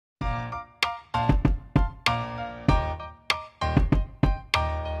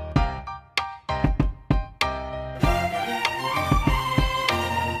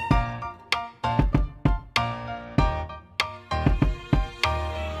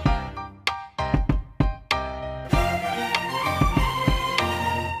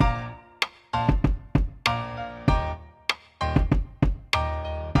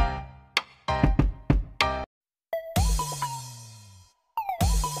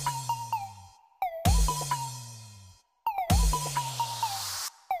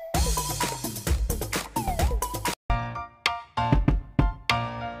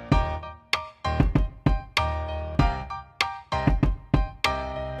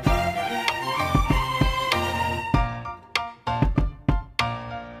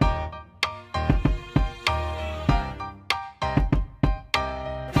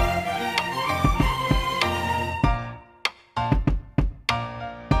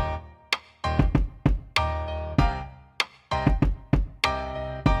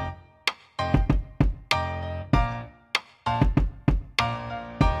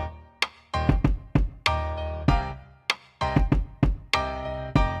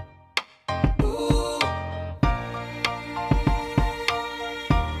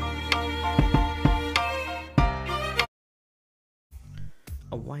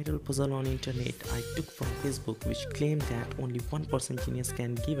viral puzzle on internet I took from Facebook which claimed that only 1% genius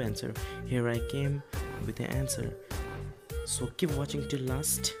can give answer. Here I came with the answer. So keep watching till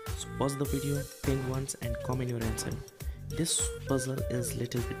last. So pause the video, think once and comment your answer. This puzzle is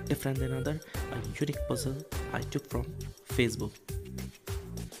little bit different than other, a unique puzzle I took from Facebook.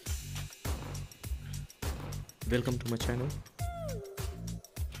 Welcome to my channel.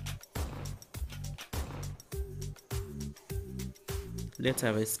 Let's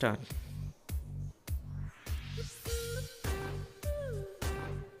have a start.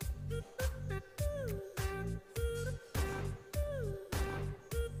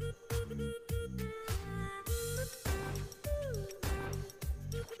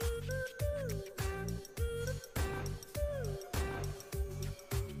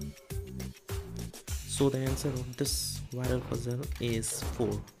 So the answer of this viral puzzle is 4.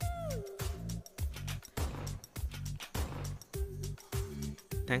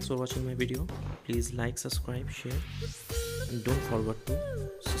 Thanks for watching my video. Please like, subscribe, share and don't forget to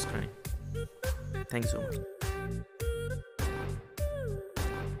subscribe. Thanks so much.